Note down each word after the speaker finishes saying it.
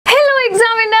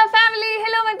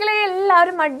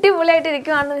എല്ലാവരും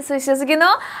അടിപൊളിയായിട്ടിരിക്കുകയാണെന്ന് വിശ്വസിക്കുന്നു.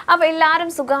 അപ്പോൾ എല്ലാവരും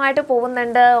സുഖമായിട്ട്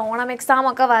പോകുന്നുണ്ട്. ഓണം എക്സാം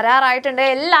ഒക്കെ വരാറായിട്ടുണ്ട്.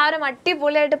 എല്ലാവരും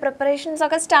അടിപൊളിയായിട്ട് പ്രിപ്പറേഷൻസ്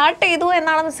ഒക്കെ സ്റ്റാർട്ട് ചെയ്തു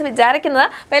എന്നാണ് മിസ് വിചാരിക്കുന്നത്.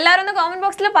 അപ്പോൾ എല്ലാവരും ഒന്ന് കമൻറ്റ്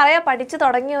ബോക്സിൽ പറയാം, പഠിച്ചു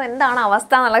തുടങ്ങിയോ, എന്താണ്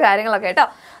അവസ്ഥ എന്നുള്ള കാര്യങ്ങളൊക്കെ കേട്ടോ.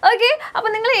 ഓക്കെ,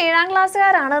 അപ്പോൾ നിങ്ങൾ 7ാം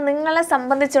ക്ലാസ്സുകാരാണ്. നിങ്ങളെ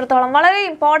സംബന്ധിച്ചിടത്തോളം വളരെ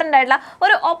ഇമ്പോർട്ടൻ്റ് ആയിട്ടുള്ള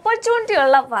ഒരു ഓപ്പർച്യൂണിറ്റി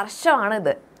ഉള്ള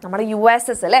വർഷമാണിത്, നമ്മുടെ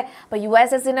USS അല്ലേ. അപ്പോൾ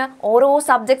USSന് ഓരോ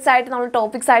സബ്ജക്ട്സ് ആയിട്ട് നമ്മൾ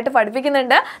ടോപ്പിക്സ് ആയിട്ട്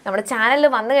പഠിപ്പിക്കുന്നുണ്ട്. നമ്മുടെ ചാനലിൽ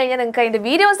വന്നു കഴിഞ്ഞാൽ നിങ്ങൾക്ക് അതിൻ്റെ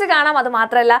വീഡിയോസ് കാണാം. അത്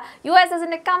മാത്രമല്ല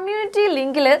USSൻ്റെ കമ്മ്യൂണിറ്റി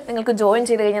ലിങ്കിൽ നിങ്ങൾക്ക് ജോയിൻ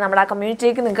ചെയ്ത് കഴിഞ്ഞാൽ നമ്മുടെ ആ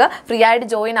കമ്മ്യൂണിറ്റിക്ക് നിങ്ങൾക്ക് ഫ്രീ ആയിട്ട്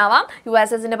ജോയിൻ ആവാം.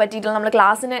 USSനെ പറ്റിയിട്ടുള്ള നമ്മൾ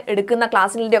ക്ലാസ്സിന് എടുക്കുന്ന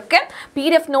ക്ലാസ്സിൻ്റെ ഒക്കെ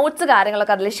PDF നോട്ട്സ്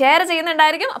കാര്യങ്ങളൊക്കെ അതിൽ ഷെയർ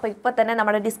ചെയ്യുന്നുണ്ടായിരിക്കും. അപ്പോൾ ഇപ്പോൾ തന്നെ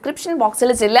നമ്മുടെ ഡിസ്ക്രിപ്ഷൻ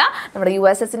ബോക്സിൽ ചെല്ലുക, നമ്മുടെ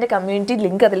USSൻ്റെ കമ്മ്യൂണിറ്റി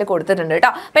ലിങ്ക് അതിൽ കൊടുത്തിട്ടുണ്ട്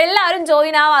കേട്ടോ. അപ്പോൾ എല്ലാവരും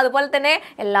ജോയിൻ ആവാം. അതുപോലെ തന്നെ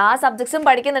എല്ലാ സബ്ജക്ട്സും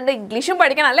പഠിക്കുന്നുണ്ട്, ഇംഗ്ലീഷും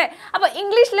പഠിക്കണം അല്ലേ. അപ്പോൾ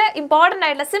ഇംഗ്ലീഷിൽ ഇമ്പോർട്ടൻ്റ്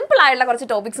ആയിട്ടുള്ള സിമ്പിൾ ആയിട്ടുള്ള കുറച്ച്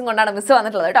ടോപ്പിക്സും കൊണ്ടാണ് മിസ്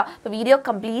വന്നിട്ടുള്ളത് കേട്ടോ. അപ്പോൾ വീഡിയോ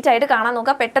കംപ്ലീറ്റ് ആയിട്ട് കാണാൻ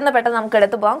നോക്കുക. പെട്ടെന്ന് നമുക്ക്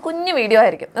എടുത്ത് പോകാം. കുഞ്ഞു വീഡിയോ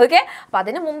ആയിരിക്കും. ഓക്കെ, അപ്പോൾ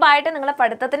അതിന് മുമ്പായിട്ട് നിങ്ങളെ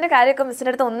പഠിത്തത്തിൻ്റെ കാര്യമൊക്കെ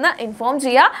മിസ്സിൻ്റെ അടുത്ത് ഒന്ന് ഇൻഫോം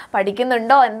ചെയ്യുക.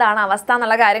 പഠിക്കുന്നുണ്ടോ, എന്താണ് അവസ്ഥ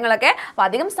എന്നുള്ള കാര്യങ്ങളൊക്കെ. അപ്പോൾ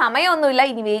അധികം സമയമൊന്നുമില്ല,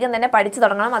 ഇനി വേഗം തന്നെ പഠിച്ചു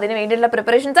തുടങ്ങണം. അതിന് വേണ്ടിയിട്ടുള്ള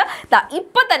പ്രിപ്പറേഷൻസ്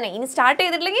ഇപ്പം തന്നെ, ഇനി സ്റ്റാർട്ട്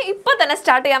ചെയ്തിട്ടില്ലെങ്കിൽ ഇപ്പം തന്നെ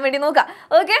സ്റ്റാർട്ട് ചെയ്യാൻ വേണ്ടി നോക്കുക.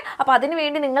 ഓക്കെ, അപ്പോൾ അതിന്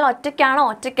വേണ്ടി നിങ്ങൾ ഒറ്റയ്ക്കാണോ?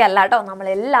 ഒറ്റയ്ക്കല്ല കേട്ടോ,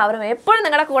 നമ്മളെല്ലാവരും എപ്പോഴും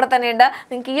നിങ്ങളുടെ കൂടെ തന്നെയുണ്ട്.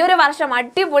 നിങ്ങൾക്ക് ഈ ഒരു വർഷം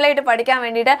അടിപൊളിയായിട്ട് പഠിക്കാൻ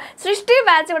വേണ്ടിയിട്ട് സൃഷ്ടി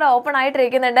ബാച്ച് ഇവിടെ ഓപ്പൺ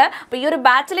ആയിട്ടിരിക്കുന്നുണ്ട്. അപ്പോൾ ഈ ഒരു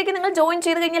ബാച്ചിലേക്ക് നിങ്ങൾ ജോയിൻ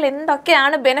ചെയ്ത് കഴിഞ്ഞാൽ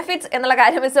എന്തൊക്കെയാണ് ബെനിഫിറ്റ്സ് എന്നുള്ള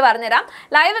കാര്യം മിസ് പറഞ്ഞുതരാം.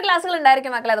 ലൈവ് ക്ലാസ്സുകൾ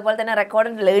ഉണ്ടായിരിക്കും മക്കളെ, അതുപോലെ തന്നെ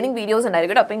റെക്കോർഡഡ് ലേണിംഗ് വീഡിയോസ്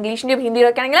ഉണ്ടായിരിക്കും കേട്ടോ. അപ്പോൾ ഇംഗ്ലീഷിൻ്റെയും ഹിന്ദിയും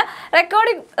ഒക്കെ ആണെങ്കിൽ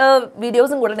റെക്കോർഡിംഗ്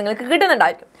വീഡിയോസും കൂടെ നിങ്ങൾക്ക്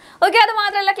കിട്ടുന്നുണ്ടായിരിക്കും. ഓക്കെ, അത്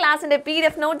മാത്രമല്ല ക്ലാസ്സിൻ്റെ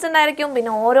PDF നോട്ട്സ് ഉണ്ടായിരിക്കും.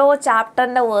 പിന്നെ ഓരോ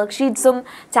ചാപ്റ്ററിൻ്റെ വർക്ക്ഷീറ്റ്സും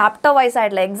ചാപ്റ്റർ വൈസ്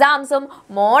ആയിട്ടുള്ള എക്സാംസും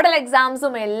മോഡൽ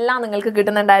എക്സാംസും എല്ലാം നിങ്ങൾക്ക്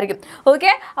കിട്ടുന്നുണ്ടായിരിക്കും.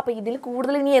 ഓക്കെ, അപ്പോൾ ഇതിൽ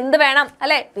കൂടുതൽ ഇനി എന്ത് വേണം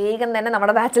അല്ലേ, വേഗം തന്നെ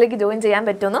നമ്മുടെ ബാച്ചിലേക്ക് ജോയിൻ ചെയ്യാൻ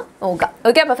പറ്റുമെന്ന് നോക്കാം.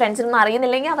 ഓക്കെ, അപ്പോൾ ഫ്രണ്ട്സിനൊന്നും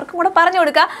അറിയുന്നില്ലെങ്കിൽ അവർക്കും കൂടെ പറഞ്ഞു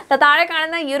കൊടുക്കുക. താഴെ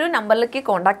കാണുന്ന ഈ ഒരു നമ്പറിലേക്ക്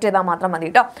കോൺടാക്ട് ചെയ്താൽ മാത്രം മതി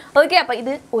കേട്ടോ. ഓക്കെ, അപ്പോൾ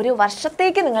ഇത് ഒരു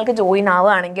വർഷത്തേക്ക് നിങ്ങൾക്ക് ജോയിൻ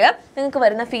ആവുകയാണെങ്കിൽ നിങ്ങൾക്ക്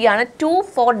വരുന്ന ഫീ ആണ്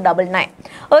 2499.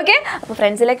 ഓക്കെ, അപ്പോൾ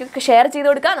ഫ്രണ്ട്സിലേക്കൊക്കെ ഷെയർ ചെയ്ത്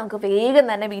കൊടുക്കുക. നമുക്ക് വേഗം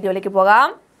തന്നെ വീഡിയോയിലേക്ക്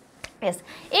പോകാം. യെസ്,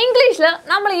 ഇംഗ്ലീഷിൽ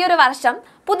നമ്മൾ ഈ ഒരു വർഷം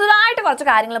പുതുതായിട്ട് കുറച്ച്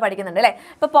കാര്യങ്ങൾ പഠിക്കുന്നുണ്ട് അല്ലേ.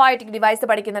 ഇപ്പോൾ പോയറ്റിക് ഡിവൈസ്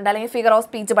പഠിക്കുന്നുണ്ട്, അല്ലെങ്കിൽ ഫിഗർ ഓഫ്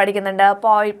സ്പീച്ച് പഠിക്കുന്നുണ്ട്.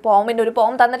 പോമിൻ്റെ ഒരു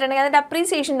പോം തന്നിട്ടുണ്ടെങ്കിൽ അതിൻ്റെ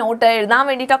അപ്രീസിയേഷൻ നോട്ട് എഴുതാൻ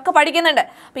വേണ്ടിയിട്ടൊക്കെ പഠിക്കുന്നുണ്ട്.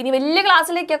 അപ്പോൾ ഇനി വലിയ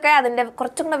ക്ലാസ്സിലേക്കൊക്കെ അതിൻ്റെ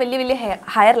കുറച്ചും കൂടെ വലിയ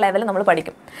ഹയർ ലെവൽ നമ്മൾ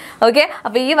പഠിക്കും. ഓക്കെ,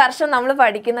 അപ്പോൾ ഈ വർഷം നമ്മൾ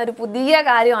പഠിക്കുന്ന ഒരു പുതിയ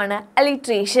കാര്യമാണ്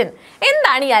അലിട്രേഷൻ.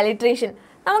 എന്താണ് ഈ അലിട്രേഷൻ?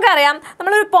 നമുക്കറിയാം,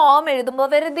 നമ്മളൊരു പോം എഴുതുമ്പോൾ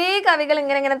വെറുതെ കവികൾ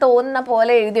ഇങ്ങനെ തോന്നുന്ന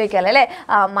പോലെ എഴുതി വയ്ക്കാമല്ലോ അല്ലേ.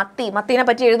 മത്തീനെ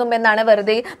പറ്റി എഴുതുമ്പോൾ എന്താണ്,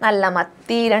 വെറുതെ നല്ല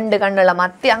മത്തി, 2 കണ്ണുള്ള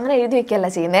മത്തി അങ്ങനെ എഴുതി വയ്ക്കുകയല്ല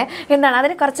ചെയ്യുന്നത്. എന്താണ്,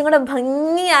 അതിനെ കുറച്ചും കൂടെ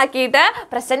ഭംഗിയാക്കിയിട്ട്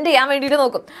പ്രസൻറ്റ് ചെയ്യാൻ വേണ്ടിയിട്ട്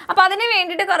നോക്കും. അപ്പോൾ അതിന്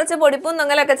വേണ്ടിയിട്ട് കുറച്ച് പൊടിപ്പും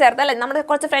നൊങ്ങലൊക്കെ ചേർത്തല്ലേ. നമ്മുടെ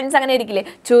കുറച്ച് ഫ്രണ്ട്സ് അങ്ങനെ ഇരിക്കില്ലേ,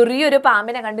 ചെറിയൊരു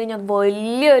പാമ്പിനെ കണ്ടു കഴിഞ്ഞാൽ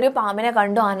വലിയൊരു പാമ്പിനെ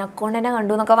കണ്ടു, അനക്കോണ്ടനെ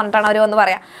കണ്ടു എന്നൊക്കെ പറഞ്ഞിട്ടാണ് അവർ വന്ന്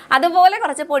പറയാം. അതുപോലെ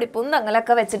കുറച്ച് പൊടിപ്പും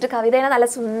നൊങ്ങലൊക്കെ വെച്ചിട്ട് കവിതേനെ നല്ല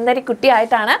സുന്ദരി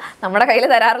കുട്ടിയായിട്ടാണ് നമ്മുടെ കയ്യിൽ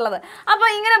തരാറുള്ളത്. അപ്പോൾ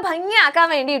ഇങ്ങനെ ഭംഗിയാക്കാൻ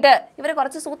വേണ്ടിയിട്ട് ഇവർ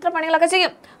കുറച്ച് സൂത്രപ്പണികളൊക്കെ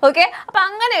ചെയ്യും. ഓക്കെ, അപ്പോൾ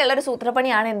അങ്ങനെയുള്ളൊരു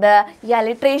സൂത്രപ്പണിയാണ് എന്ത്, ഈ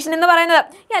അലിട്രേഷൻ എന്ന് പറയുന്നത്.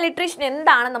 ഈ അലിട്രേഷൻ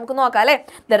എന്താണെന്ന് നമുക്ക് നോക്കാം അല്ലേ.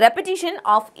 The repetition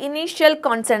of initial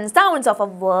consonant sounds of A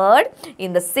word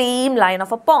in the same line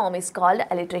of A പോം ഈസ് കോൾഡ്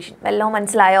അലിട്രേഷൻ. വല്ലതും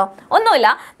മനസ്സിലായോ? ഒന്നുമില്ല,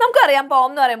 നമുക്കറിയാം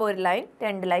പോം എന്ന് പറയുമ്പോൾ 1 ലൈൻ,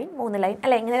 2 ലൈൻ, 3 ലൈൻ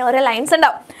അല്ലെ, ഇങ്ങനെ ഓരോ ലൈൻസ്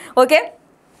ഉണ്ടാവും. ഓക്കെ,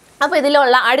 അപ്പോൾ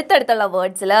ഇതിലുള്ള അടുത്തടുത്തുള്ള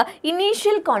വേർഡ്സിൽ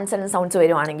ഇനീഷ്യൽ കോൺസണന്റ് സൗണ്ട്സ്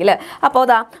വരുവാണെങ്കിൽ, അപ്പോൾ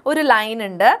അതാ ഒരു ലൈൻ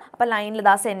ഉണ്ട്. അപ്പോൾ ലൈനിൽ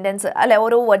ഇതാ സെൻറ്റൻസ് അല്ലെ,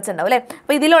 ഓരോ വേർഡ്സ് ഉണ്ടാവും അല്ലേ.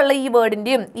 അപ്പോൾ ഇതിലുള്ള ഈ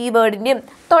വേർഡിൻ്റെയും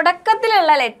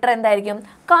തുടക്കത്തിലുള്ള ലെറ്റർ എന്തായിരിക്കും,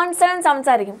 കോൺസണന്റ് സൗണ്ട്സ്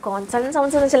ആയിരിക്കും. കോൺസണന്റ്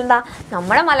സൗണ്ട്സ് എന്ന് വെച്ചാൽ എന്താ,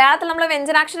 നമ്മുടെ മലയാളത്തിൽ നമ്മൾ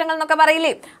വ്യഞ്ജനാക്ഷരങ്ങൾ എന്നൊക്കെ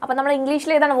പറയില്ലേ. അപ്പോൾ നമ്മൾ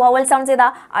ഇംഗ്ലീഷിൽ ഏതാണ് വോവൽ സൗണ്ട്സ്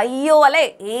ചെയ്താൽ IO അല്ലേ,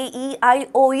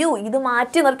 AEIOU. ഇത്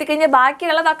മാറ്റി നിർത്തി കഴിഞ്ഞാൽ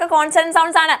ബാക്കിയുള്ളതൊക്കെ കോൺസണന്റ്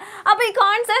സൗണ്ട്സ് ആണ്. അപ്പോൾ ഈ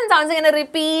കോൺസണന്റ് സൗണ്ട്സ് ഇങ്ങനെ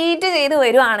റിപ്പീറ്റ് ചെയ്ത്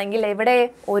വരുവാണെങ്കിൽ ഇവിടെ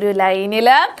ഒരു ലൈനിൽ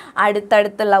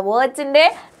അടുത്തടുത്തുള്ള വേർഡ്സിൻ്റെ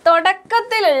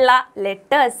തുടക്കത്തിലുള്ള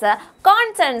ലെറ്റേഴ്സ്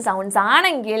കോൺസണന്റ് സൗണ്ട്സ്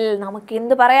ആണെങ്കിൽ നമുക്ക്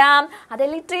എന്ത് പറയാം, അത്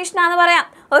അലിട്രേഷനാന്ന് പറയാം.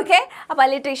 ഓക്കെ, അപ്പോൾ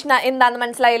അലിട്രേഷൻ എന്താണെന്ന്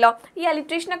മനസ്സിലായല്ലോ. ഈ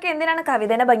അലിട്രേഷനൊക്കെ എന്തിനാണ്,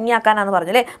 കവിതേനെ ഭംഗിയാക്കാനാന്ന്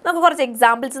പറഞ്ഞല്ലേ. നമുക്ക് കുറച്ച്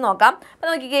എക്സാമ്പിൾസ് നോക്കാം.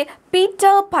 അപ്പോൾ നോക്കിക്കേ,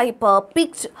 Peter piper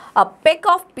picked A പെക്ക്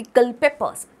of pickled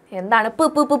peppers. എന്താണ്,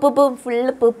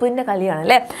 ഫുള്ള് പിപ്പിൻ്റെ കളിയാണ്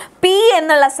അല്ലേ. പി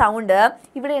എന്നുള്ള സൗണ്ട്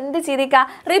ഇവിടെ എന്ത് ചെയ്തേക്കാം,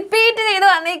 റിപ്പീറ്റ് ചെയ്ത്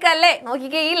വന്നേക്കല്ലേ.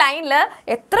 നോക്കിക്കേ, ഈ ലൈനിൽ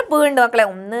എത്ര പി ഉണ്ട് മക്കളെ,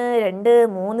 1 2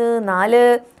 3 4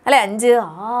 അല്ലെ 5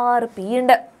 6 പി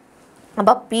ഉണ്ട്.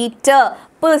 അപ്പോൾ പീറ്റർ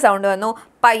പി സൗണ്ട് വന്നു,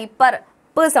 പൈപ്പർ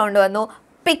പി സൗണ്ട് വന്നു,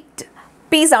 പിക്ഡ്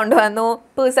പി സൗണ്ട് വന്നു,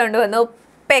 പി സൗണ്ട് വന്നു,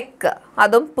 പെക്ക്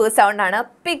അതും പി സൗണ്ടാണ്,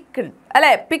 പിക്കിൾഡ്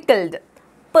അല്ലേ, പിക്കിൾഡ്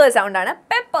പി സൗണ്ടാണ്,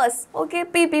 പെപ്പേഴ്സ്. Okay,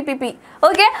 P.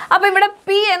 ഓക്കെ, അപ്പോൾ ഇവിടെ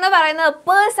പി എന്ന് പറയുന്നത്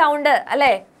പി സൗണ്ട്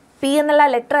അല്ലേ, പി എന്നുള്ള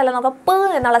ലെറ്റർ അല്ല, നോക്കാം പി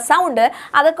എന്നുള്ള സൗണ്ട്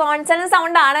അത് കോൺസണന്റ്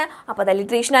സൗണ്ട് ആണ്. അപ്പോൾ അത്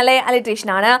അലിട്രേഷൻ അല്ലേ,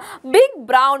 അലിട്രേഷൻ ആണ്. Big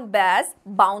brown base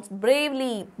bounce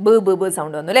bravely, ബ്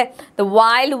സൗണ്ട് വന്നു അല്ലേ. The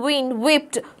wild wind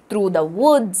whipped through the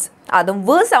woods. അതും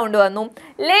വ് സൗണ്ട് വന്നു.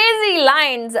 Lazy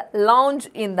lines launch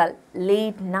in the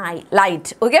late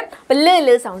light. Okay, അപ്പം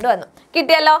ല് സൗണ്ട് വന്നു.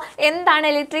 കിട്ടിയല്ലോ. എന്താണ്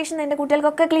ഇലിട്രേഷൻ? എൻ്റെ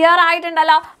കുട്ടികൾക്കൊക്കെ ക്ലിയർ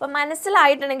ആയിട്ടുണ്ടല്ലോ. അപ്പം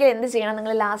മനസ്സിലായിട്ടുണ്ടെങ്കിൽ എന്ത് ചെയ്യണം?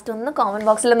 നിങ്ങൾ ലാസ്റ്റ് ഒന്ന് കോമൻറ്റ്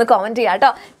ബോക്സിൽ ഒന്ന് കമൻറ്റ് ചെയ്യുക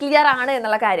കേട്ടോ, ക്ലിയർ ആണ്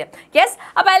എന്നുള്ള കാര്യം. യെസ്,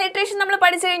 അപ്പോൾ ഇലിട്രേഷൻ നമ്മൾ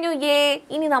പഠിച്ചു കഴിഞ്ഞു.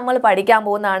 ഇനി നമ്മൾ പഠിക്കാൻ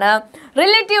പോകുന്നതാണ്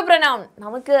റിലേറ്റീവ് പ്രൊനൗൺ.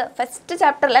 നമുക്ക് ഫസ്റ്റ്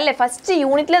ചാപ്റ്ററിൽ അല്ലേ, ഫസ്റ്റ്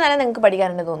യൂണിറ്റിൽ തന്നെ നിങ്ങൾക്ക്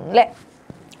പഠിക്കാനുണ്ട് തോന്നുന്നു അല്ലേ.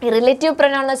 ഈ റിലേറ്റീവ്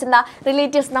പ്രൊനൗൺ എന്ന് വെച്ചാൽ എന്താ?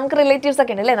 റിലേറ്റീവ്സ്, നമുക്ക് റിലേറ്റീവ്സ്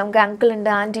ഒക്കെ ഉണ്ട് അല്ലേ, നമുക്ക് അങ്കിൾ ഉണ്ട്,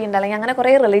 ആൻറ്റി ഉണ്ട്, അല്ലെങ്കിൽ അങ്ങനെ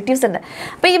കുറേ റിലേറ്റീവ്സ് ഉണ്ട്.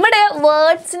 അപ്പോൾ ഇവിടെ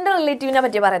വേർഡ്സിൻ്റെ റിലേറ്റീവിനെ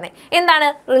പറ്റി പറയുന്നത് എന്താണ്?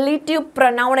 റിലേറ്റീവ്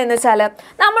പ്രൊനൗൺ എന്ന് വെച്ചാൽ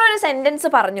നമ്മളൊരു സെൻറ്റൻസ്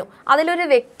പറഞ്ഞു, അതിലൊരു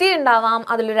വ്യക്തി ഉണ്ടാവാം,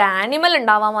 അതിലൊരു ആനിമൽ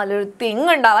ഉണ്ടാവാം, അതിലൊരു തിങ്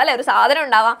ഉണ്ടാവാം അല്ലെ, ഒരു സാധനം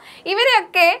ഉണ്ടാവാം.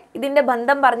 ഇവരെയൊക്കെ ഇതിൻ്റെ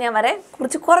ബന്ധം പറഞ്ഞവരെ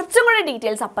കുറിച്ച് കുറച്ചും കൂടി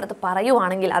ഡീറ്റെയിൽസ് അപ്പുറത്ത്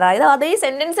പറയുവാണെങ്കിൽ, അതായത് അതേ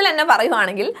സെൻറ്റൻസിൽ തന്നെ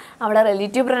പറയുവാണെങ്കിൽ അവിടെ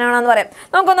റിലേറ്റീവ് പ്രൊനൗൺ എന്ന് പറയാം.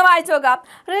 നമുക്കൊന്ന് വായിച്ചു നോക്കാം.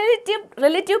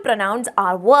 Relative pronounce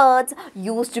R words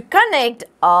use to connect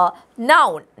a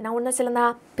noun എന്ന് വെച്ചാൽ എന്താ?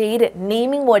 പേര്,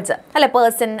 നെയിമിങ് വേർഡ്സ് അല്ലെ.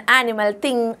 പേഴ്സൺ, ആനിമൽ,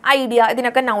 തിങ്, ഐഡിയ,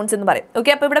 ഇതിനൊക്കെ നൗൺസ് എന്ന് പറയും.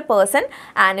 ഓക്കെ, അപ്പോൾ ഇവിടെ person,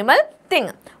 animal,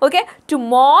 thing. Okay, to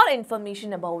more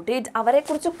information about it,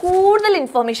 അവരെക്കുറിച്ച് കൂടുതൽ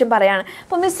ഇൻഫർമേഷൻ പറയാണ്.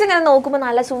 അപ്പോൾ മിസ് ഇങ്ങനെ നോക്കുമ്പോൾ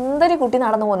നല്ല സുന്ദരി കുട്ടി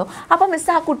നടന്നു പോകുന്നു. അപ്പോൾ മിസ്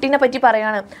ആ കുട്ടീനെ പറ്റി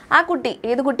പറയാണ്. ആ കുട്ടി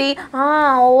ഏത് കുട്ടി?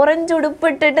 ഓറഞ്ച്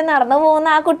ഉടുപ്പിട്ടിട്ട് നടന്നു പോകുന്ന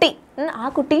ആ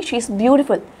കുട്ടി ഷീസ്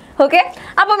ബ്യൂട്ടിഫുൾ. ഓക്കെ,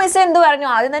 അപ്പോൾ മിസ് എന്ത് പറഞ്ഞു?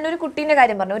 ആദ്യം തന്നെ ഒരു കുട്ടീൻ്റെ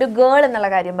കാര്യം പറഞ്ഞു, ഒരു ഗേൾ എന്നുള്ള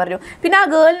കാര്യം പറഞ്ഞു, പിന്നെ ആ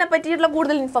ഗേളിനെ പറ്റിയിട്ടുള്ള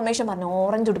കൂടുതൽ ഇൻഫർമേഷൻ പറഞ്ഞു,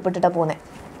 ഓറഞ്ച് ഉടുപ്പിട്ടിട്ടാണ് പോകുന്നത്.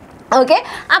 ഓക്കെ,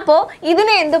 അപ്പോൾ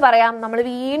ഇതിനെ എന്ത് പറയാം? നമ്മൾ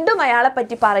വീണ്ടും അയാളെ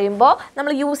പറ്റി പറയുമ്പോൾ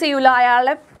നമ്മൾ യൂസ് ചെയ്യുമല്ലോ,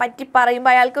 അയാളെ പറ്റി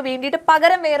പറയുമ്പോൾ അയാൾക്ക് വേണ്ടിയിട്ട്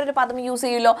പകരം വേറൊരു പദം യൂസ്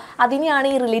ചെയ്യുമല്ലോ, അതിനെയാണ്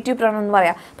ഈ റിലേറ്റീവ് പ്രൊനൗൺ എന്ന്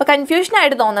പറയുക. അപ്പോൾ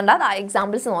കൺഫ്യൂഷനായിട്ട് തോന്നണ്ട, അത്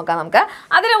എക്സാമ്പിൾസ് നോക്കാം നമുക്ക്.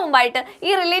 അതിനു മുമ്പായിട്ട്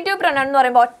ഈ റിലേറ്റീവ് പ്രൊനൗൺ എന്ന്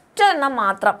പറയുമ്പോൾ ഒറ്റ എണ്ണം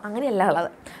മാത്രം അങ്ങനെയല്ല ഉള്ളത്.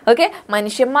 ഓക്കെ,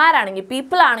 മനുഷ്യന്മാരാണെങ്കിൽ,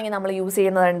 പീപ്പിൾ ആണെങ്കിൽ നമ്മൾ യൂസ്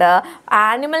ചെയ്യുന്നുണ്ട്,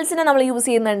 ആനിമൽസിനെ നമ്മൾ യൂസ്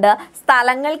ചെയ്യുന്നുണ്ട്,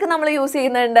 സ്ഥലങ്ങൾക്ക് നമ്മൾ യൂസ്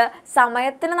ചെയ്യുന്നുണ്ട്,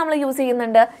 സമയത്തിന് നമ്മൾ യൂസ്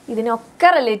ചെയ്യുന്നുണ്ട്.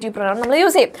 ഇതിനൊക്കെ റിലേറ്റീവ് പ്രൊനൗൺ നമ്മൾ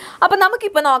യൂസ് ചെയ്യും. അപ്പം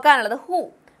നമുക്കിപ്പോൾ നോക്കാനുള്ളത്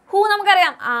ഹൂ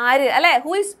നമുക്കറിയാം, ആര് അല്ലേ.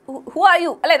 ഹൂ ആർ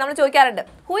യു അല്ലേ നമ്മൾ ചോദിക്കാറുണ്ട്.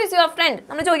 ഹൂ ഈസ് യുവർ ഫ്രണ്ട്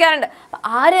നമ്മൾ ചോദിക്കാറുണ്ട്. അപ്പം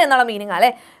ആര് എന്നുള്ള മീനിങ് അല്ലേ.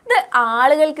 ഇത്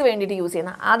ആളുകൾക്ക് വേണ്ടിയിട്ട് യൂസ്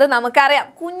ചെയ്യുന്ന, അത് നമുക്കറിയാം,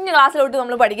 കുഞ്ഞു ക്ലാസ്സിലോട്ട്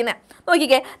നമ്മൾ പഠിക്കുന്നത്.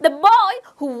 നോക്കിക്കേ, the boy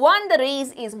who one the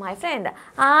race is my friend.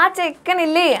 ആ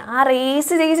ചെക്കനില്ലേ, ആ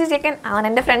റേസ് ജയിച്ച ചെക്കൻ, അവൻ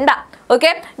എൻ്റെ ഫ്രണ്ടാ.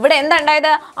 ഓക്കെ, ഇവിടെ എന്താ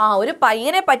ഉണ്ടായത്? ഒരു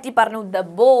പയ്യനെ പറ്റി പറഞ്ഞു, ദ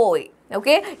ബോയ്.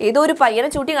 ഓക്കെ, ഏതോ ഒരു പയ്യനെ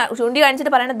ചൂണ്ടി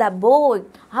കാണിച്ചിട്ട് പറയുന്നത് ദ ബോയ്,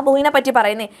 ആ ബോയിനെ പറ്റി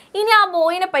പറയുന്നേ. ഇനി ആ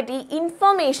ബോയിനെ പറ്റി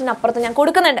ഇൻഫർമേഷൻ അപ്പുറത്ത് ഞാൻ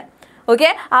കൊടുക്കുന്നുണ്ട്. ഓക്കെ,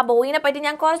 ആ ബോയിനെ പറ്റി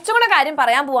ഞാൻ കുറച്ചും കൂടെ കാര്യം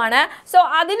പറയാൻ പോവാണ്. സോ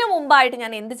അതിനു മുമ്പായിട്ട്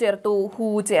ഞാൻ എന്ത് ചേർത്തു? ഹൂ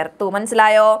ചേർത്തു.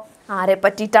 മനസ്സിലായോ? ആരെ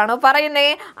പറ്റിയിട്ടാണോ പറയുന്നേ?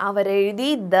 അവരെഴുതി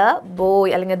ദ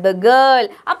ബോയ് അല്ലെങ്കിൽ ദ ഗേൾ.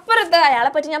 അപ്പുറത്ത്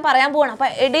അയാളെ പറ്റി ഞാൻ പറയാൻ പോവാണ്. അപ്പം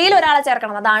ഇടയിൽ ഒരാളെ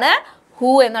ചേർക്കണം, അതാണ്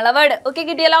ഹൂ എന്നുള്ള വേർഡ്. ഓക്കെ,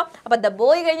 കിട്ടിയല്ലോ. അപ്പം ദ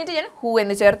ബോയ് കഴിഞ്ഞിട്ട് ഞാൻ ഹൂ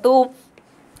എന്ന് ചേർത്തു.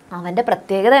 അവൻ്റെ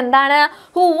പ്രത്യേകത എന്താണ്?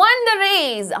 Who one the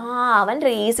race. അവൻ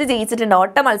റേസ് ജയിച്ചിട്ടുണ്ട്,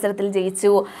 ഓട്ട മത്സരത്തിൽ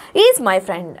ജയിച്ചു. Is my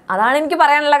friend. അതാണ് എനിക്ക്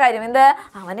പറയാനുള്ള കാര്യം. എന്ത്?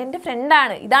 അവൻ എൻ്റെ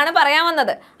ഫ്രണ്ടാണ്. ഇതാണ് പറയാൻ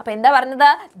വന്നത്. അപ്പം എന്താ പറഞ്ഞത്?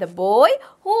 The boy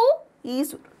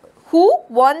who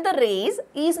one the race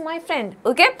is my friend.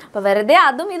 Okay, അപ്പോൾ വെറുതെ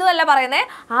അതും ഇതുമല്ല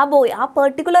പറയുന്നത്. ആ ബോയ്, ആ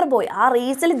പെർട്ടിക്കുലർ ബോയ്, ആ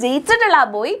റേസിൽ ജയിച്ചിട്ടുള്ള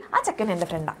ആ ബോയ്, ആ ചെക്കൻ എൻ്റെ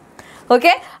ഫ്രണ്ടാണ്.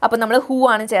 ഓക്കെ, അപ്പോൾ നമ്മൾ ഹൂ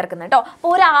ആണ് ചേർക്കുന്നത് കേട്ടോ.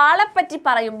 അപ്പോൾ ഒരാളെ പറ്റി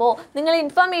പറയുമ്പോൾ നിങ്ങൾ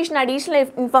അഡീഷണൽ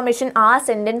ഇൻഫർമേഷൻ ആ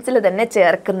സെൻറ്റൻസിൽ തന്നെ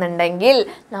ചേർക്കുന്നുണ്ടെങ്കിൽ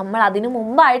നമ്മൾ അതിനു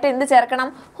മുമ്പായിട്ട് എന്ത്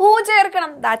ചേർക്കണം? ഹൂ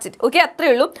ചേർക്കണം. That's it. ഓക്കെ,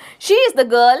 അത്രയേ ഉള്ളൂ. She is the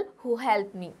girl who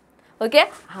help me. Okay,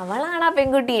 അവളാണ് ആ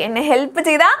പെൺകുട്ടി, എന്നെ ഹെൽപ്പ്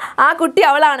ചെയ്ത ആ കുട്ടി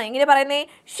അവളാണ്. എങ്ങനെ പറയുന്നേ?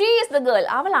 ഷീ ഈസ് ദ ഗേൾ,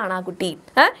 അവളാണ് ആ കുട്ടി.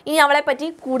 ഇനി അവളെ പറ്റി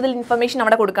കൂടുതൽ ഇൻഫർമേഷൻ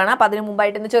അവിടെ കൊടുക്കണം. അപ്പം അതിന്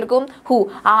മുമ്പായിട്ട് എന്ത് ചേർക്കും? ഹൂ.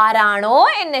 ആരാണോ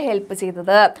എന്നെ ഹെൽപ്പ്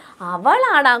ചെയ്തത്,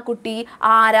 അവളാണ് ആ കുട്ടി.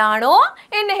 ആരാണോ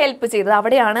എന്നെ ഹെൽപ്പ് ചെയ്തത്,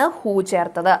 അവിടെയാണ് ഹൂ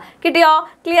ചേർത്തത്. കിട്ടിയോ?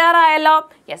 ക്ലിയർ ആയല്ലോ?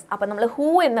 യെസ്. അപ്പം നമ്മൾ ഹൂ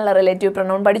എന്നുള്ള റിലേറ്റീവ്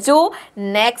പ്രൊനൗൺ പഠിച്ചു.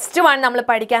 നെക്സ്റ്റ് വൺ നമ്മൾ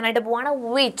പഠിക്കാനായിട്ട് പോവാണ്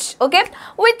വിച്ച്. ഓക്കെ,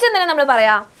 വിച്ച് എന്തിനാ നമ്മൾ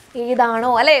പറയാം? ഏതാണോ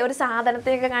അല്ലേ, ഒരു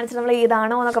സാധനത്തെയൊക്കെ കാണിച്ചിട്ട് നമ്മൾ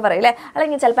ഏതാണോ എന്നൊക്കെ പറയും അല്ലേ.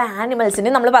 അല്ലെങ്കിൽ ചിലപ്പോൾ ആനിമൽസിന്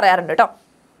നമ്മൾ പറയാറുണ്ട് കേട്ടോ.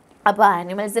 അപ്പോൾ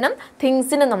ആനിമൽസിനും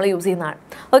തിങ്സിനും നമ്മൾ യൂസ് ചെയ്യുന്നതാണ്.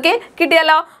 ഓക്കെ,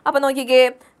 കിട്ടിയല്ലോ. അപ്പോൾ നോക്കിക്കേ,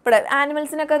 ഇവിടെ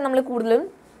ആനിമൽസിനൊക്കെ നമ്മൾ കൂടുതലും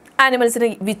ആനിമൽസിന്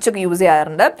വിച്ചൊക്കെ യൂസ്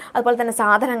ചെയ്യാറുണ്ട്. അതുപോലെ തന്നെ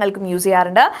സാധനങ്ങൾക്കും യൂസ്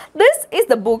ചെയ്യാറുണ്ട്. This is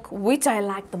the book which I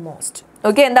like the most.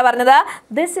 Okay, എന്താ പറഞ്ഞത്?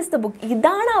 This is the book.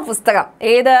 ഇതാണ് ആ പുസ്തകം.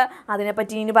 ഏത്?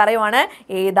 അതിനെപ്പറ്റി ഇനി പറയുവാണ്.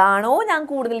 ഏതാണോ ഞാൻ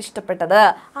കൂടുതൽ ഇഷ്ടപ്പെട്ടത്,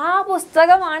 ആ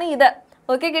പുസ്തകമാണ് ഇത്.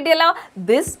 ഓക്കെ, കിട്ടിയല്ലോ.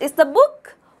 This is the book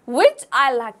which I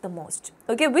like the most.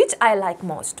 Okay, which I like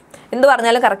most എന്ത്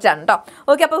പറഞ്ഞാലും കറക്റ്റാണ് കേട്ടോ.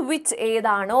 ഓക്കെ, അപ്പോൾ വിച്ച്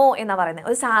ഏതാണോ എന്നാ പറയുന്നത്,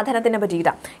 ഒരു സാധനത്തിനെ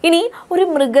പറ്റിയിട്ടാണ്. ഇനി ഒരു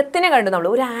മൃഗത്തിനെ കണ്ടു, നമ്മൾ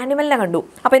ഒരു ആനിമലിനെ കണ്ടു.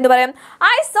 അപ്പോൾ എന്ത് പറയാം?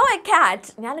 I so A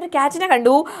cat. ഞാനൊരു ക്യാറ്റിനെ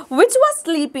കണ്ടു. Which was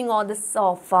sleeping on the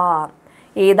sofa.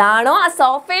 ഏതാണോ ആ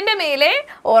സോഫേൻ്റെ മേലെ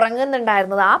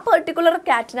ഉറങ്ങുന്നുണ്ടായിരുന്നത്, ആ പെർട്ടിക്കുലർ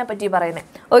ക്യാറ്റിനെ പറ്റി പറയുന്നത്.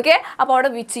 ഓക്കെ, അപ്പോൾ അവിടെ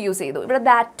വിച്ച് യൂസ് ചെയ്തു. ഇവിടെ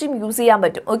ദാറ്റും യൂസ് ചെയ്യാൻ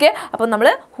പറ്റും. ഓക്കെ, അപ്പോൾ നമ്മൾ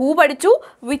ഹൂ പഠിച്ചു,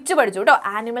 വിച്ച് പഠിച്ചു കേട്ടോ.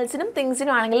 ആനിമൽസിനും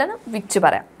തിങ്സിനും ആണെങ്കിലും വിച്ച്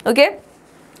പറയാം. ഓക്കെ,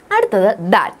 അടുത്തത്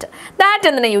ദാറ്റ്. ദാറ്റ്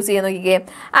എന്തിനാ യൂസ് ചെയ്യാൻ നോക്കിക്കേ?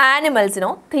 ആനിമൽസിനോ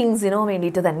തിങ്സിനോ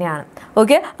വേണ്ടിയിട്ട് തന്നെയാണ്.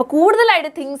 ഓക്കെ, അപ്പോൾ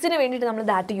കൂടുതലായിട്ട് തിങ്സിന് വേണ്ടിയിട്ട് നമ്മൾ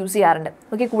ദാറ്റ് യൂസ് ചെയ്യാറുണ്ട്.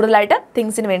 ഓക്കെ, കൂടുതലായിട്ട്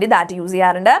തിങ്സിന് വേണ്ടി ദാറ്റ് യൂസ്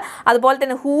ചെയ്യാറുണ്ട്. അതുപോലെ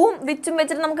തന്നെ ഹൂം വിച്ചും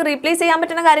വെച്ചിട്ട് നമുക്ക് റീപ്ലേസ് ചെയ്യാൻ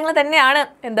പറ്റുന്ന കാര്യങ്ങൾ തന്നെയാണ്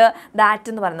എന്ത് ദാറ്റ്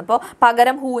എന്ന് പറയുന്നത്. അപ്പോൾ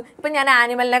പകരം ഹൂ, ഇപ്പം ഞാൻ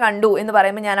ആനിമലിനെ കണ്ടു എന്ന്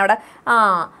പറയുമ്പോൾ ഞാനവിടെ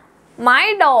മൈ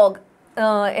ഡോഗ്,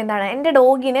 എന്താണ് എൻ്റെ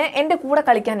ഡോഗിന് എൻ്റെ കൂടെ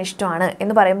കളിക്കാൻ ഇഷ്ടമാണ്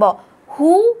എന്ന് പറയുമ്പോൾ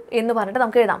ഹൂ എന്ന് പറഞ്ഞിട്ട്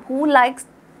നമുക്ക് എഴുതാം. Who likes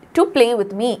to play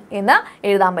with me എന്ന്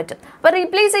എഴുതാൻ പറ്റും. അപ്പോൾ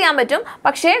റീപ്ലേസ് ചെയ്യാൻ പറ്റും.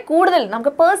 പക്ഷേ കൂടുതൽ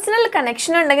നമുക്ക് പേഴ്സണൽ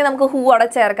കണക്ഷൻ ഉണ്ടെങ്കിൽ നമുക്ക് ഹൂ അവിടെ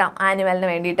ചേർക്കാം ആനിമലിന്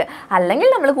വേണ്ടിയിട്ട്. അല്ലെങ്കിൽ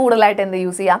നമ്മൾ കൂടുതലായിട്ട് എന്ത്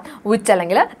യൂസ് ചെയ്യാം? വിച്ച്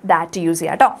അല്ലെങ്കിൽ ദാറ്റ് യൂസ്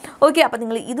ചെയ്യാം കേട്ടോ. ഓക്കെ, അപ്പോൾ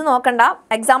നിങ്ങൾ ഇത് നോക്കണ്ട,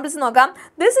 എക്സാമ്പിൾസ് നോക്കാം.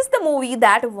 This is the movie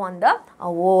that one the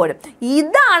award.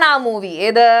 ഇതാണ് ആ മൂവി.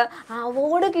 ഏത്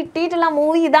അവാർഡ് കിട്ടിയിട്ടുള്ള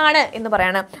മൂവി ഇതാണ് എന്ന്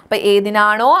പറയാണ്. അപ്പോൾ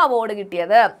ഏതിനാണോ അവാർഡ്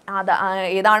കിട്ടിയത്, അത്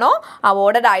ഏതാണോ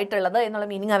അവാർഡഡ് ആയിട്ടുള്ളത് എന്നുള്ള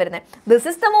മീനിങ് വരുന്നത്. This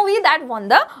is the movie that one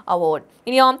the award.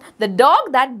 ഇനിയോ the dog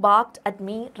that barked at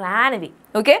me ran away.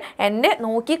 Okay, എന്നെ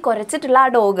നോക്കി കുരച്ചിട്ടുള്ള ആ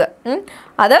ഡോഗ്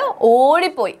അത്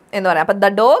ഓടിപ്പോയി എന്ന് പറയാം. അപ്പം ദ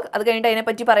ഡോഗ്, അത് കഴിഞ്ഞിട്ട്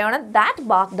അതിനെപ്പറ്റി പറയുകയാണ് that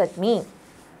ബാർക്ക്ഡ് at me.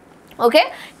 Okay,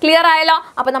 clear ആയല്ലോ?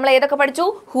 അപ്പം നമ്മൾ ഏതൊക്കെ പഠിച്ചു?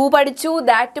 ഹൂ പഠിച്ചു,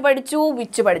 ദാറ്റ് പഠിച്ചു,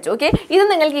 വിച്ച് പഠിച്ചു. ഓക്കെ, ഇത്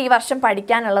നിങ്ങൾക്ക് ഈ വർഷം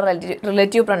പഠിക്കാനുള്ള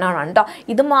റിലേറ്റീവ് പ്രൊനൗൺ ആണ് കേട്ടോ.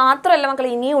 ഇത് മാത്രമല്ല മക്കൾ,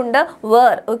 ഇനിയുണ്ട്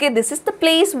where. Okay, this is the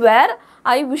place where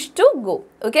I wish to go.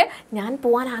 Okay, ഞാൻ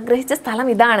പോകാൻ ആഗ്രഹിച്ച സ്ഥലം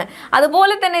ഇതാണ്.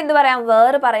 അതുപോലെ തന്നെ എന്ത് പറയാം?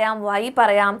 വേർ പറയാം, വൈ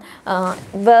പറയാം,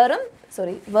 വേർ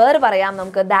പറയാം,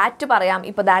 നമുക്ക് ദാറ്റ് പറയാം.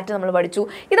 ഇപ്പോൾ ദാറ്റ് നമ്മൾ പഠിച്ചു.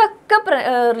 ഇതൊക്കെ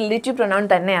റിലേറ്റീവ് പ്രൊനൗൺ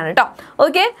തന്നെയാണ് കേട്ടോ.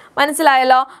 ഓക്കെ,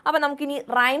 മനസ്സിലായല്ലോ? അപ്പോൾ നമുക്കിനി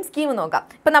റൈം സ്കീം നോക്കാം.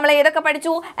 ഇപ്പം നമ്മൾ ഏതൊക്കെ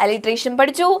പഠിച്ചു? അലിട്രേഷൻ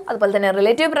പഠിച്ചു, അതുപോലെ തന്നെ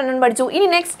റിലേറ്റീവ് പ്രൊനൗൺ പഠിച്ചു. ഇനി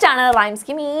നെക്സ്റ്റ് ആണ് റൈം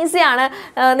സ്കീം. ഈസിയാണ്,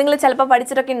 നിങ്ങൾ ചിലപ്പോൾ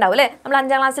പഠിച്ചിട്ടൊക്കെ ഉണ്ടാവും അല്ലേ? നമ്മൾ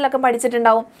 5ാം ക്ലാസ്സിലൊക്കെ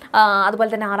പഠിച്ചിട്ടുണ്ടാവും. അതുപോലെ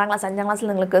തന്നെ 6ാം ക്ലാസ് 5ാം ക്ലാസ്സിൽ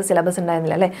നിങ്ങൾക്ക് സിലബസ്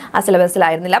ഉണ്ടായിരുന്നില്ല അല്ലേ? ആ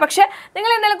സിലബസിലായിരുന്നില്ല. പക്ഷേ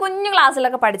നിങ്ങൾ എന്തായാലും കുഞ്ഞു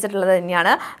ക്ലാസ്സിലൊക്കെ പഠിച്ചിട്ടുള്ളത്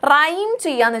തന്നെയാണ്. റൈം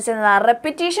ചെയ്യാന്ന് വെച്ചാൽ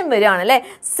റെപ്പിറ്റേഷൻ വരികയാണ് അല്ലേ?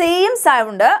 സെയിം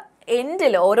സൗണ്ട്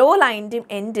എൻഡിൽ, ഓരോ ലൈനിൻ്റെയും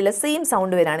എൻഡിൽ സെയിം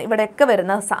സൗണ്ട് വരികയാണ്. ഇവിടെയൊക്കെ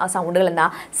വരുന്ന സൗണ്ടുകൾ എന്താ?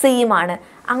 സെയിം ആണ്.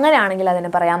 അങ്ങനെയാണെങ്കിൽ അതിനെ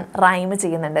പറയാം റൈം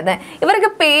ചെയ്യുന്നുണ്ടെന്ന്. ഇവർക്ക്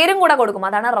പേരും കൂടെ കൊടുക്കും.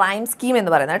 അതാണ് റൈം സ്കീം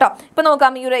എന്ന് പറയുന്നത് കേട്ടോ. ഇപ്പം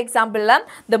നോക്കാം ഈ ഒരു എക്സാമ്പിളിൽ.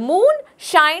 The moon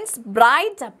shines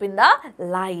bright up in the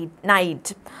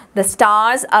night. The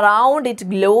stars around it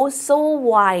glow so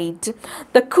white.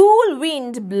 The cool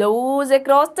wind blows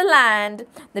across the land.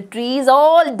 The trees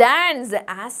all dance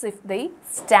as if they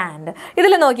stand.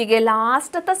 ഇതിൽ നോക്കിക്കേ,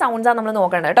 ലാസ്റ്റത്തെ സൗണ്ട്സാണ് നമ്മൾ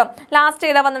നോക്കേണ്ടത് കേട്ടോ. ലാസ്റ്റ്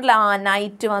ഏതാ വന്നിട്ടില്ല?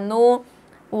 Night വന്നു,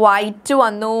 white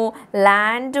വന്നു,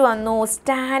 ലാൻഡ് വന്നു,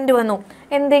 സ്റ്റാൻഡ് വന്നു.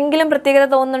 എന്തെങ്കിലും പ്രത്യേകത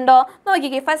തോന്നുന്നുണ്ടോ?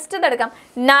 നോക്കിക്കേ, ഫസ്റ്റ് എടുക്കാം.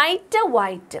 Night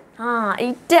white.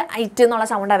 ഐറ്റ് എന്നുള്ള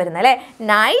സൗണ്ടാണ് വരുന്നത് അല്ലേ?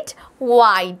 നൈറ്റ്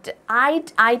വൈറ്റ്,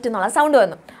 ഐറ്റ് എന്നുള്ള സൗണ്ട്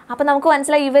വന്നു. അപ്പം നമുക്ക്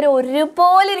മനസ്സിലായി ഇവർ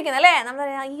ഒരുപോലെ ഇരിക്കുന്നു അല്ലേ? നമ്മൾ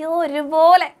പറയാം അയ്യോ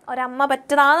ഒരുപോലെ, ഒരമ്മ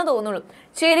പറ്റതാന്ന് തോന്നുള്ളൂ.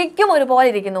 ശരിക്കും ഒരുപോലെ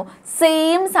ഇരിക്കുന്നു.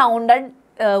 സെയിം സൗണ്ടഡ്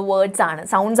വേർഡ്സ് ആണ്,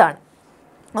 സൗണ്ട്സ് ആണ്.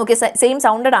 ഓക്കെ, സെയിം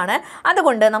സൗണ്ടഡ് ആണ്.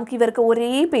 അതുകൊണ്ട് നമുക്ക് ഇവർക്ക്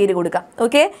ഒരേ പേര് കൊടുക്കാം.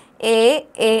 ഓക്കെ,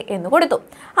 എ എന്ന് കൊടുത്തു.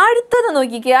 അടുത്തത്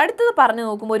നോക്കിക്കേ, അടുത്തത് പറഞ്ഞു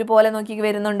നോക്കുമ്പോൾ ഒരുപോലെ നോക്കിക്ക്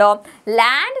വരുന്നുണ്ടോ?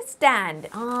 Land stand.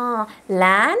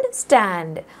 Land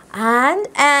stand,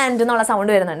 and എന്നുള്ള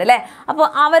സൗണ്ട് വരുന്നുണ്ട് അല്ലേ? അപ്പോൾ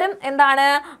അവരും എന്താണ്?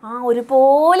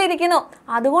 ഒരുപോലെ ഇരിക്കുന്നു.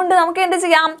 അതുകൊണ്ട് നമുക്ക് എന്ത്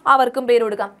ചെയ്യാം? അവർക്കും പേര്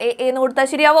കൊടുക്കാം. എന്ന് കൊടുത്താൽ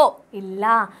ശരിയാവോ? ഇല്ല,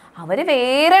 അവർ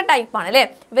വേറെ ടൈപ്പാണ് അല്ലേ?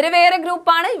 ഇവർ വേറെ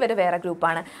ഗ്രൂപ്പാണ്, ഇവർ വേറെ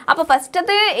ഗ്രൂപ്പാണ്. അപ്പോൾ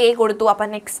ഫസ്റ്റത്തെ എ കൊടുത്തു.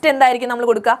 അപ്പം നെക്സ്റ്റ് എന്തായിരിക്കും നമ്മൾ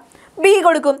കൊടുക്കുക? ബി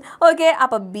കൊടുക്കും. ഓക്കെ,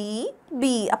 അപ്പോൾ ബി.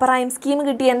 അപ്പോൾ റൈം സ്കീം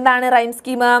കിട്ടി. എന്താണ് റൈം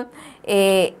സ്കീം?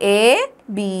 A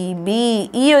B.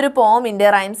 ഈ ഒരു പോമിൻ്റെ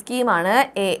റൈം സ്കീമാണ്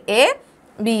എ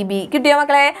ബി. കിട്ടിയോ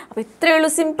മക്കളെ? അപ്പോൾ ഇത്രയേ ഉള്ളൂ.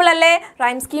 സിമ്പിൾ അല്ലേ?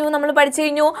 റൈം സ്കീം നമ്മൾ പഠിച്ചു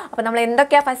കഴിഞ്ഞു. അപ്പോൾ നമ്മൾ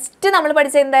എന്തൊക്കെയാണ് ഫസ്റ്റ് നമ്മൾ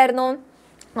പഠിച്ചത്? എന്തായിരുന്നു?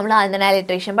 നമ്മൾ അതിന്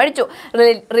അലിട്രേഷൻ പഠിച്ചു,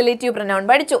 റിലേറ്റീവ് പ്രൊനൗൺ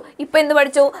പഠിച്ചു, ഇപ്പോൾ എന്ത്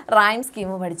പഠിച്ചു? റൈം സ്കീം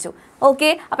പഠിച്ചു.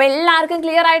 ഓക്കെ, അപ്പോൾ എല്ലാവർക്കും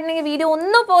ക്ലിയർ ആയിട്ടുണ്ടെങ്കിൽ വീഡിയോ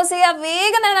ഒന്ന് പോസ് ചെയ്യുക.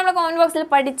 വേഗം തന്നെ നമ്മുടെ കമൻറ്റ് ബോക്സിൽ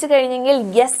പഠിച്ചു കഴിഞ്ഞെങ്കിൽ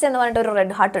യെസ് എന്ന് പറഞ്ഞിട്ട് ഒരു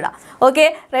റെഡ് ഹാർട്ട് ഇടാം. Okay,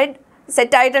 red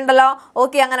set ആയിട്ടുണ്ടല്ലോ.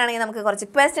 ഓക്കെ, അങ്ങനെയാണെങ്കിൽ നമുക്ക് കുറച്ച്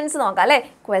ക്വസ്റ്റ്യൻസ് നോക്കാം അല്ലേ?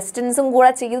 ക്വസ്റ്റ്യൻസും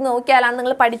കൂടെ ചെയ്ത് നോക്കിയാലാണ്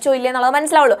നിങ്ങൾ പഠിച്ചോ ഇല്ലേ എന്നുള്ളത്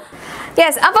മനസ്സിലാവുള്ളൂ.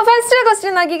 യെസ്, അപ്പോൾ ഫസ്റ്റ്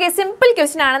ക്വസ്റ്റ്യൻ നോക്കിക്കേ, സിമ്പിൾ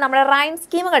ക്വസ്റ്റ്യൻ ആണ്. നമ്മുടെ റൈം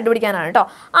സ്കീം കണ്ടുപിടിക്കാനാണ് കേട്ടോ.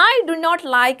 I do not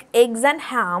like eggs and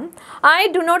Ham. I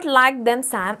do not like dum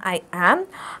Sam I am.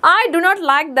 I do not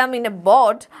like them in A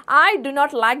boat. I do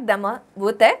not like dum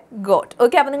with a got.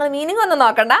 Okay, അപ്പോൾ നിങ്ങൾ meaning ഒന്നും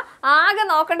നോക്കണ്ട. ആകെ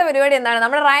നോക്കേണ്ട പരിപാടി എന്താണ്?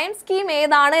 നമ്മുടെ rhyme scheme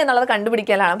ഏതാണ് എന്നുള്ളത്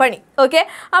കണ്ടുപിടിക്കലാണ് പണി. ഓക്കെ,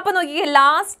 അപ്പോൾ നോക്കിക്കേ,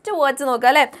 ലാസ്റ്റ് വേർഡ്സ്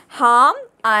നോക്കുക അല്ലേ? Ham,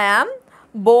 I am,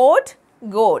 boat,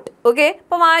 got. Okay,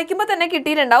 ഇപ്പോൾ വായിക്കുമ്പോൾ തന്നെ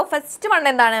കിട്ടിയിട്ടുണ്ടാവും. ഫസ്റ്റ് വൺ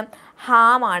എന്താണ്?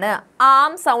 ഹാം ആണ്.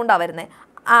 ആം സൗണ്ടാണ് വരുന്നത്.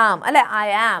 ആം അല്ലേ? I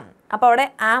am. അപ്പോൾ അവിടെ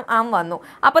ആം വന്നു.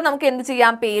 അപ്പോൾ നമുക്ക് എന്ത്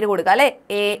ചെയ്യാം? പേര് കൊടുക്കാം അല്ലേ?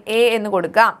 എ എന്ന്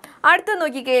കൊടുക്കാം. അടുത്തത്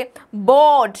നോക്കിക്കേ,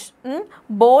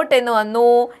 ബോട്ട് എന്ന് വന്നു.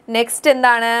 നെക്സ്റ്റ്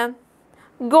എന്താണ്?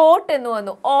 ഗോട്ട് എന്ന്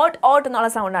വന്നു. ഓട്ട് ഓട്ട് എന്നുള്ള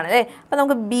സൗണ്ടാണ് അല്ലേ. അപ്പം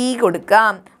നമുക്ക് ബി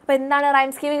കൊടുക്കാം. അപ്പോൾ എന്താണ് റൈം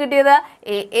സ്കീമിങ് കിട്ടിയത്?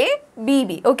 A A B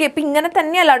B. Okay, ഇപ്പം ഇങ്ങനെ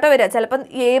തന്നെയല്ല കേട്ടോ വരിക. ചിലപ്പം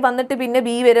എ വന്നിട്ട് പിന്നെ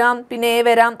ബി വരാം, പിന്നെ എ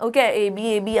വരാം. ഓക്കെ, എ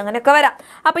ബി അങ്ങനെയൊക്കെ വരാം.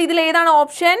 അപ്പോൾ ഇതിൽ ഏതാണ്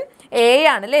ഓപ്ഷൻ? എ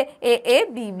ആണ് അല്ലേ. എ എ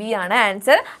ബി ബി ആണ്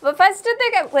ആൻസർ. അപ്പോൾ ഫസ്റ്റത്തെ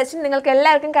ക്വസ്റ്റ്യൻ നിങ്ങൾക്ക്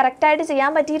എല്ലാവർക്കും കറക്റ്റായിട്ട്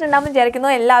ചെയ്യാൻ പറ്റിയിട്ടുണ്ടാകുമെന്ന് വിചാരിക്കുന്നു.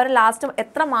 എല്ലാവരും ലാസ്റ്റ്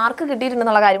എത്ര മാർക്ക്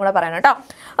കിട്ടിയിട്ടുണ്ടെന്നുള്ള കാര്യം കൂടെ പറയണം കേട്ടോ.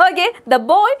 Okay, the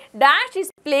boy dash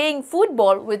is playing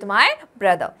football with my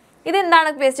brother.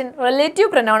 ഇതെന്താണ് ക്വസ്റ്റ്യൻ? റിലേറ്റീവ്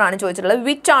പ്രൊനൗൺ ആണ് ചോദിച്ചിട്ടുള്ളത്.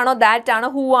 വിച്ച് ആണോ, ദാറ്റ് ആണോ,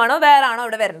 ഹൂ ആണോ, വേർ ആണോ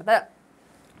ഇവിടെ വരുന്നത്?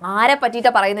 ആരെ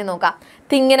പറ്റിയിട്ടാണ് പറയുന്നത് നോക്കാം.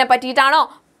 തിങ്ങിനെ പറ്റിയിട്ടാണോ,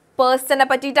 പേഴ്സണെ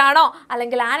പറ്റിയിട്ടാണോ,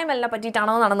 അല്ലെങ്കിൽ ആനിമലിനെ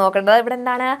പറ്റിയിട്ടാണോ എന്നാണ് നോക്കേണ്ടത്. ഇവിടെ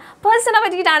എന്താണ്? പേഴ്സണെ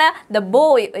പറ്റിയിട്ടാണ്. ദ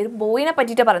ബോയ്, ഒരു ബോയിനെ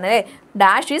പറ്റിയിട്ട് പറയുന്നത്.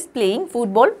 Dash is playing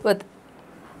football with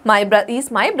my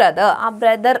brother. ആ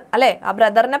ബ്രദർ അല്ലേ, ആ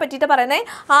ബ്രദറിനെ പറ്റിയിട്ട് പറയുന്നത്.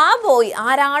 ആ ബോയ്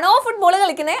ആരാണോ ഫുട്ബോൾ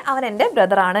കളിക്കുന്നത് അവൻ എൻ്റെ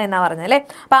ബ്രദറാണ് എന്നാണ് പറഞ്ഞത് അല്ലേ.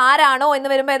 അപ്പം ആരാണോ എന്ന്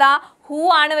വരുമ്പോൾ ഏതാ? ഹൂ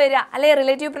ആണ് വരിക അല്ലേ.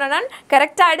 റിലേറ്റീവ് പ്രൊനൗൺ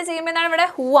കറക്റ്റ് ആയിട്ട് ചെയ്യുമ്പോൾ എന്താണ് ഇവിടെ?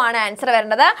 ഹൂ ആണ് ആൻസർ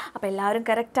വരേണ്ടത്. അപ്പോൾ എല്ലാവരും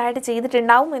കറക്റ്റ് ആയിട്ട്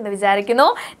ചെയ്തിട്ടുണ്ടാവും എന്ന് വിചാരിക്കുന്നു.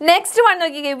 നെക്സ്റ്റ് വൺ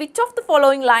നോക്കിക്കേ. Which of the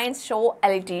following lines show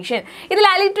alliteration? ഇതിൽ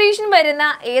അലിട്രേഷൻ വരുന്ന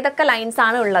ഏതൊക്കെ ലൈൻസ്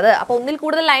ആണ് ഉള്ളത്? അപ്പോൾ ഒന്നിൽ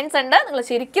കൂടുതൽ ലൈൻസ് ഉണ്ട്. നിങ്ങൾ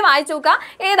ശരിക്കും വായിച്ചു നോക്കുക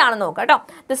ഏതാണെന്ന് നോക്കുക കേട്ടോ.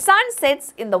 The sun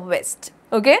sets in the west.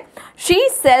 Okay, she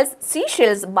sells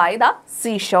seashells by the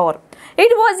seashore.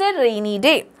 It was a rainy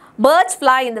day. Birds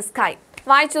fly in the sky.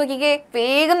 വായിച്ചു നോക്കിക്കേ,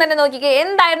 വേഗം തന്നെ നോക്കിക്കേ.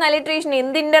 എന്തായിരുന്നു അലിട്രേഷൻ?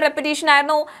 എന്തിൻ്റെ റെപ്പിറ്റേഷൻ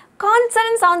ആയിരുന്നു?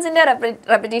 കോൺസണന്റ് സൗണ്ട്സിൻ്റെ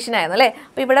റെപ്പിറ്റേഷൻ ആയിരുന്നു അല്ലേ.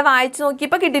 അപ്പോൾ ഇവിടെ വായിച്ചു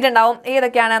നോക്കിയപ്പോൾ കിട്ടിയിട്ടുണ്ടാവും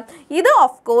ഏതൊക്കെയാണ്. ഇത്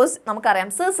ഓഫ് കോഴ്സ്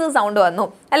നമുക്കറിയാം, സൗണ്ട് വന്നു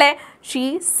അല്ലേ. She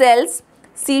cells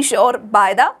seashore by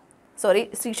the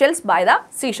Seychelles by the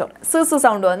seashore.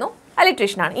 Sound വന്നു,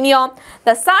 അലിട്രേഷൻ ആണ്. ഇനിയോ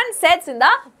the sun sets in the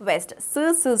west.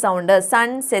 Sound, sun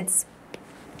sets.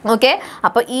 Okay,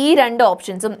 അപ്പോൾ ഈ രണ്ട്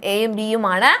ഓപ്ഷൻസും എയും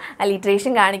ബിയുമാണ്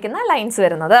അലിട്രേഷൻ കാണിക്കുന്ന ലൈൻസ്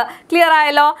വരുന്നത്. ക്ലിയർ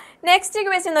ആയല്ലോ. നെക്സ്റ്റ്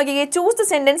ക്വസ്റ്റ്യൻ നോക്കിക്കേ. Choose the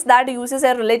sentence that uses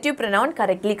A relative pronoun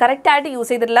correctly. കറക്റ്റായിട്ട്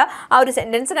യൂസ് ചെയ്തിട്ടുള്ള ആ ഒരു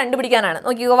സെന്റൻസ് കണ്ടുപിടിക്കാനാണ്.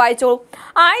 നോക്കിക്കോ, വായിച്ചോളൂ.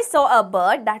 I so A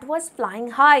bird that was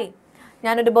flying high.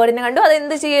 ഞാനൊരു ബേർഡിനെ കണ്ടു, അത്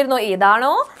എന്ത് ചെയ്യായിരുന്നു?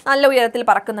 ഏതാണോ നല്ല ഉയരത്തിൽ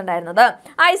പറക്കുന്നുണ്ടായിരുന്നത്.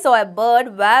 I so A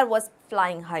bird where was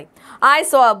flying high. I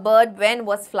saw a bird when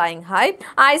was flying high.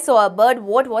 I saw a bird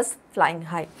what was flying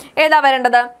high. ഏതാ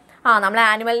വരേണ്ടത്? നമ്മൾ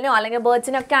ആനിമലിനോ അല്ലെങ്കിൽ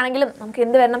ബേർഡ്സിനോ ഒക്കെ ആണെങ്കിലും നമുക്ക്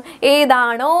എന്ത് വരണം?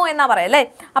 ഏതാണോ എന്നാ പറയാം അല്ലേ.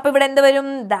 അപ്പോൾ ഇവിടെ എന്ത് വരും?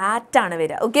 ദാറ്റ് ആണ്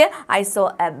വരിക. Okay, I so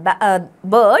A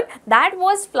bird that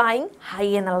was flying high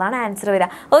എന്നുള്ളതാണ് ആൻസർ വരിക.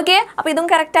 ഓക്കെ, അപ്പോൾ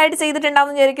ഇതും കറക്റ്റായിട്ട്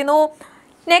ചെയ്തിട്ടുണ്ടാവും വിചാരിക്കുന്നു.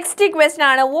 നെക്സ്റ്റ് ക്വസ്റ്റ്യൻ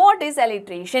ആണ് വാട്ട് ഈസ്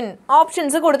അലിട്രേഷൻ?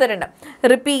 ഓപ്ഷൻസ് കൊടുത്തിട്ടുണ്ട്.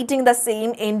 Repeating the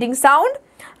same ending sound,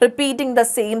 repeating the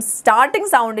same starting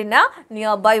sound in a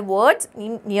nearby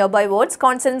words,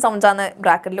 consonant sounds ആണ്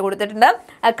ബ്രാക്കറ്റിൽ കൊടുത്തിട്ടുണ്ട്.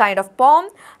 a kind of poem,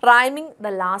 rhyming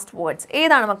the last words.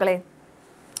 ഏതാണ് മക്കളെ?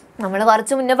 നമ്മൾ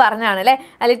കുറച്ച് മുന്നേ പറഞ്ഞാണ് അല്ലേ.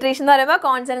 അലിട്രേഷൻ എന്ന് പറയുമ്പോൾ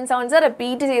കോൺസണന്റ് സൗണ്ട്സ്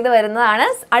റിപ്പീറ്റ് ചെയ്ത് വരുന്നതാണ്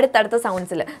അടുത്തടുത്ത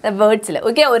സൗണ്ട്സിൽ, വേർഡ്സിൽ.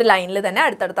 ഓക്കെ, ഒരു ലൈനിൽ തന്നെ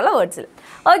അടുത്തടുത്തുള്ള വേർഡ്സിൽ.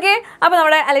 ഓക്കെ, അപ്പോൾ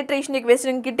നമ്മുടെ അലിട്രേഷൻ്റെ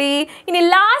ക്വസ്റ്റ്യൻ കിട്ടി. ഇനി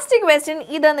ലാസ്റ്റ് ക്വസ്റ്റ്യൻ,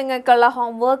 ഇത് നിങ്ങൾക്കുള്ള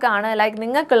ഹോംവർക്ക് ആണ്, ലൈക്ക്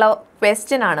നിങ്ങൾക്കുള്ള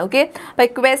ക്വസ്റ്റ്യൻ ആണ്. ഓക്കെ, അപ്പോൾ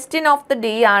ക്വസ്റ്റ്യൻ ഓഫ് ദ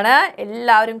ഡേ ആണ്.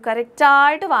 എല്ലാവരും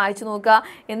കറക്റ്റായിട്ട് വായിച്ചു നോക്കുക.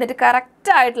 എന്നിട്ട്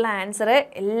കറക്റ്റായിട്ടുള്ള ആൻസർ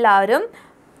എല്ലാവരും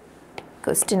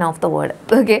question of the word.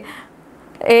 Okay,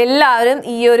 എല്ലാവരും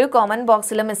ഈ ഒരു കോമൻറ്റ്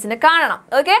ബോക്സിൽ മിസ്സിനെ കാണണം.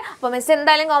 ഓക്കെ, അപ്പോൾ മിസ്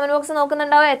എന്തായാലും കോമൻറ്റ് ബോക്സ്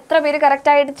നോക്കുന്നുണ്ടാവും. എത്ര പേര്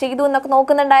കറക്റ്റായിട്ട് ചെയ്തു എന്നൊക്കെ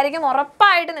നോക്കുന്നുണ്ടായിരിക്കും.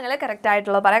 ഉറപ്പായിട്ട് നിങ്ങൾ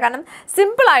കറക്റ്റായിട്ടുള്ളത് പറയാം. കാരണം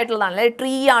സിമ്പിൾ ആയിട്ടുള്ളതാണല്ലേ.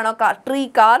 ട്രീ ആണോ, ട്രീ,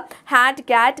 കാർ, ഹാറ്റ്,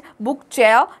 കാറ്റ്, ബുക്ക്,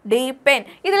 ചെയർ, ഡേ, പെൻ.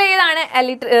 ഇതിലേതാണ്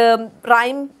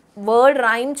റൈം വേർഡ്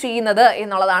റൈം ചെയ്യുന്നത്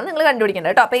എന്നുള്ളതാണ് നിങ്ങൾ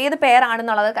കണ്ടുപിടിക്കേണ്ടത് കേട്ടോ. അപ്പോൾ ഏത്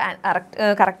പേരാണെന്നുള്ളത്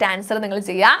കറക്റ്റ് ആൻസർ നിങ്ങൾ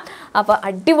ചെയ്യുക. അപ്പോൾ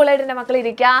അടിപൊളിയായിട്ട് എൻ്റെ മക്കൾ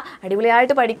ഇരിക്കുക,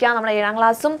 അടിപൊളിയായിട്ട് പഠിക്കുക. നമ്മുടെ 7ാം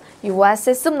ക്ലാസ്സും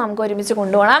USSഉം നമുക്ക് ഒരുമിച്ച്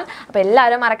കൊണ്ടുപോകണം. അപ്പോൾ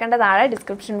എല്ലാവരും മറക്കേണ്ട താഴെ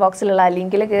ഡിസ്ക്രിപ്ഷൻ ബോക്സിലുള്ള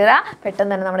ലിങ്കിൽ കയറുക.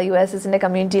 പെട്ടെന്ന് തന്നെ നമ്മുടെ USSൻ്റെ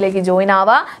കമ്മ്യൂണിറ്റിയിലേക്ക് ജോയിൻ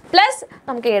ആവുക. പ്ലസ്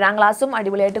നമുക്ക് 7ാം ക്ലാസ്സും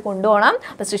അടിപൊളിയായിട്ട് കൊണ്ടുപോകണം.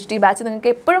 അപ്പോൾ സൃഷ്ടി ബാച്ച്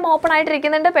നിങ്ങൾക്ക് എപ്പോഴും ഓപ്പൺ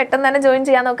ആയിട്ടിരിക്കുന്നുണ്ട്. പെട്ടെന്ന് തന്നെ ജോയിൻ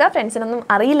ചെയ്യാൻ നോക്കുക. ഫ്രണ്ട്സിനൊന്നും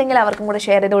അറിയില്ലെങ്കിൽ അവർക്കും കൂടെ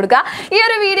ഷെയർ ചെയ്ത് കൊടുക്കുക. ഈ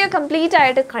ഒരു വീഡിയോ കംപ്ലീറ്റ്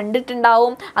ആയിട്ട്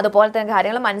കണ്ടിട്ടുണ്ടാവും, അതുപോലെ തന്നെ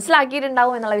കാര്യങ്ങൾ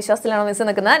മനസ്സിലാക്കിയിട്ടുണ്ടാവും എന്നുള്ള വിശ്വാസത്തിലാണ് മിസ്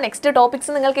നിൽക്കുന്നത്. നെക്സ്റ്റ്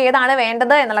ടോപ്പിക്സ് നിങ്ങൾക്ക് ഏതാണ്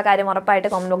വേണ്ടത് എന്നുള്ള കാര്യം ഉറപ്പായിട്ട്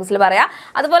കമന്റ് ബോക്സിൽ പറയാം.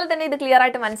 അതുപോലെ തന്നെ ഇത് ക്ലിയർ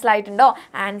ആയിട്ട് മനസ്സിലായിട്ടുണ്ടോ,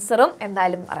 ആൻസറും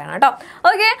എന്തായാലും പറയണം കേട്ടോ.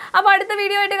 ഓക്കെ, അപ്പോൾ അടുത്ത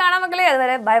വീഡിയോ ആയിട്ട് കാണാൻ മക്കളെ.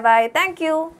 അതുവരെ ബൈ ബൈ, താങ്ക് യു.